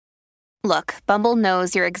Look, Bumble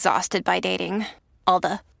knows you're exhausted by dating. All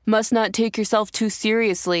the, must not take yourself too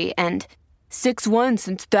seriously, and 6'1"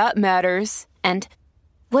 since that matters. And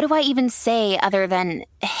what do I even say other than,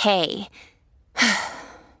 hey?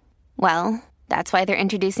 Well, that's why they're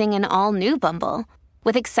introducing an all-new Bumble,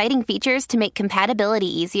 with exciting features to make compatibility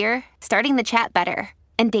easier, starting the chat better,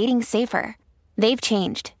 and dating safer. They've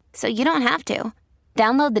changed, so you don't have to.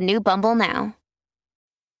 Download the new Bumble now.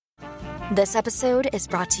 This episode is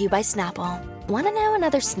brought to you by Snapple. Want to know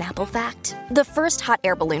another Snapple fact? The first hot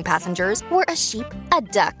air balloon passengers were a sheep, a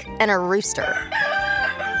duck, and a rooster.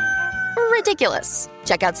 Ridiculous.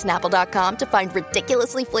 Check out Snapple.com to find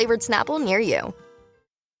ridiculously flavored Snapple near you.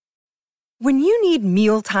 When you need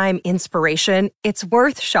mealtime inspiration, it's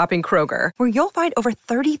worth shopping Kroger, where you'll find over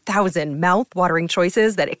 30,000 mouth-watering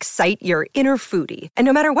choices that excite your inner foodie. And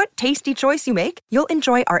no matter what tasty choice you make, you'll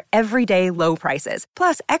enjoy our everyday low prices,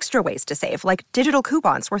 plus extra ways to save, like digital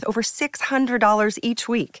coupons worth over $600 each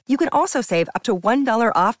week. You can also save up to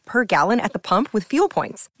 $1 off per gallon at the pump with fuel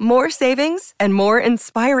points. More savings and more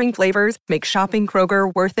inspiring flavors make shopping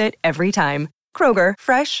Kroger worth it every time. Kroger,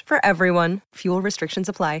 fresh for everyone. Fuel restrictions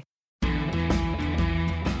apply.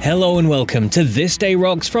 Hello and welcome to This Day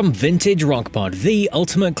Rocks from Vintage Rock Pod, the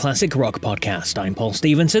ultimate classic rock podcast. I'm Paul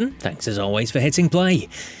Stevenson. Thanks as always for hitting play.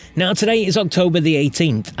 Now today is October the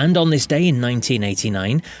 18th, and on this day in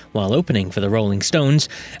 1989, while opening for the Rolling Stones,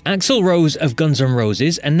 Axl Rose of Guns N'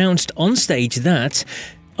 Roses announced on stage that,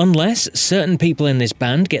 unless certain people in this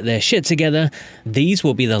band get their shit together, these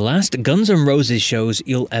will be the last Guns N' Roses shows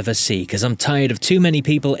you'll ever see, because I'm tired of too many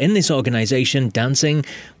people in this organisation dancing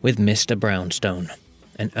with Mr. Brownstone.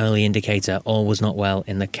 An early indicator all was not well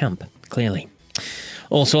in the camp, clearly.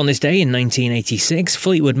 Also on this day in 1986,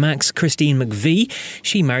 Fleetwood Mac's Christine McVie,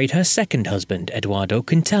 she married her second husband, Eduardo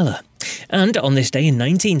Quintela. And on this day in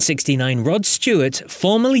 1969, Rod Stewart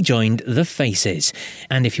formally joined The Faces.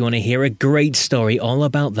 And if you want to hear a great story all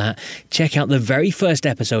about that, check out the very first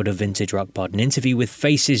episode of Vintage Rock Pod, an interview with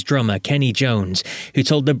Faces drummer Kenny Jones, who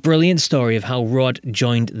told the brilliant story of how Rod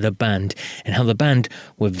joined the band and how the band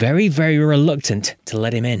were very, very reluctant to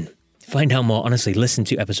let him in. Find out more, honestly, listen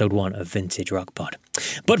to episode 1 of Vintage Rock Pod.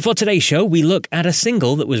 But for today's show, we look at a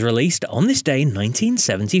single that was released on this day in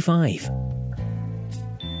 1975.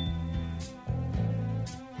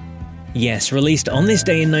 Yes, released on this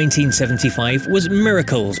day in 1975 was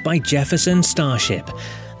Miracles by Jefferson Starship.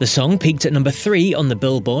 The song peaked at number 3 on the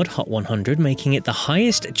Billboard Hot 100, making it the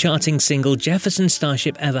highest charting single Jefferson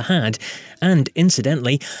Starship ever had, and,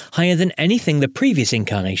 incidentally, higher than anything the previous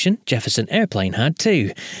incarnation, Jefferson Airplane, had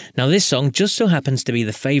too. Now this song just so happens to be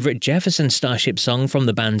the favourite Jefferson Starship song from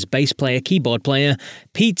the band's bass player, keyboard player,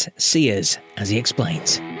 Pete Sears, as he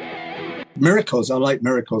explains. Miracles, I like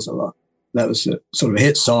Miracles a lot. That was a sort of a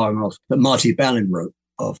hit song that Marty Balin wrote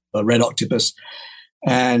of Red Octopus.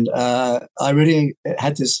 And I really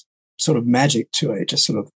had this sort of magic to it, just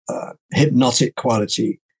sort of hypnotic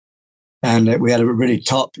quality. And we had a really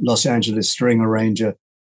top Los Angeles string arranger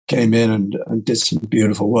came in and did some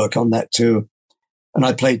beautiful work on that too. And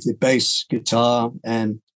I played the bass guitar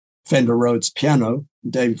and Fender Rhodes piano.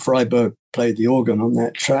 David Freiberg played the organ on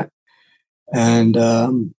that track. And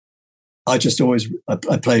I just always,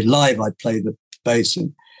 I played live, I'd play the bass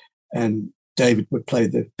and David would play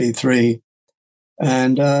the B3.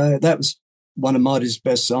 And that was one of Marty's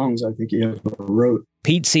best songs I think he ever wrote.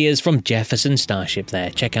 Pete Sears from Jefferson Starship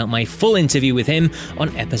there. Check out my full interview with him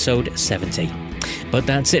on episode 70. But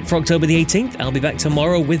that's it for October the 18th. I'll be back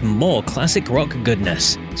tomorrow with more classic rock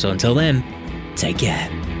goodness. So until then, take care.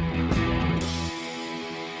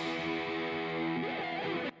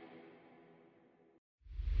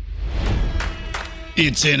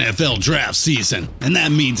 It's NFL draft season, and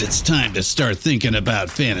that means it's time to start thinking about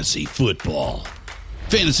fantasy football.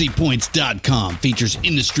 FantasyPoints.com features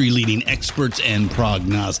industry-leading experts and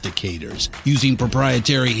prognosticators using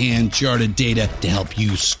proprietary hand-charted data to help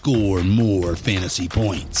you score more fantasy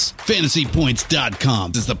points.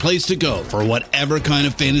 FantasyPoints.com is the place to go for whatever kind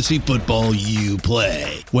of fantasy football you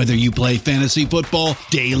play. Whether you play fantasy football,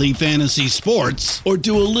 daily fantasy sports, or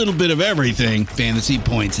do a little bit of everything, Fantasy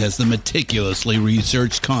Points has the meticulously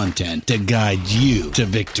researched content to guide you to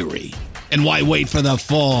victory. And why wait for the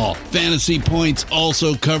fall? Fantasy Points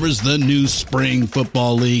also covers the new spring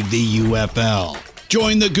football league, the UFL.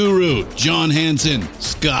 Join the guru, John Hansen,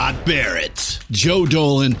 Scott Barrett, Joe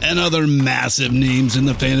Dolan, and other massive names in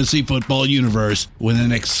the fantasy football universe with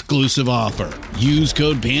an exclusive offer. Use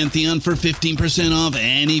code Pantheon for 15% off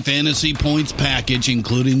any Fantasy Points package,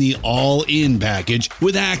 including the all-in package,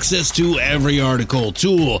 with access to every article,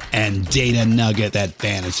 tool, and data nugget that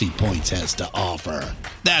Fantasy Points has to offer.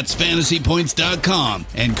 That's fantasypoints.com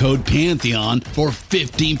and code Pantheon for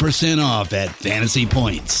 15% off at Fantasy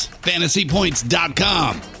Points.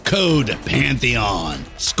 Fantasypoints.com, code Pantheon.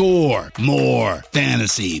 Score more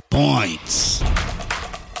fantasy points.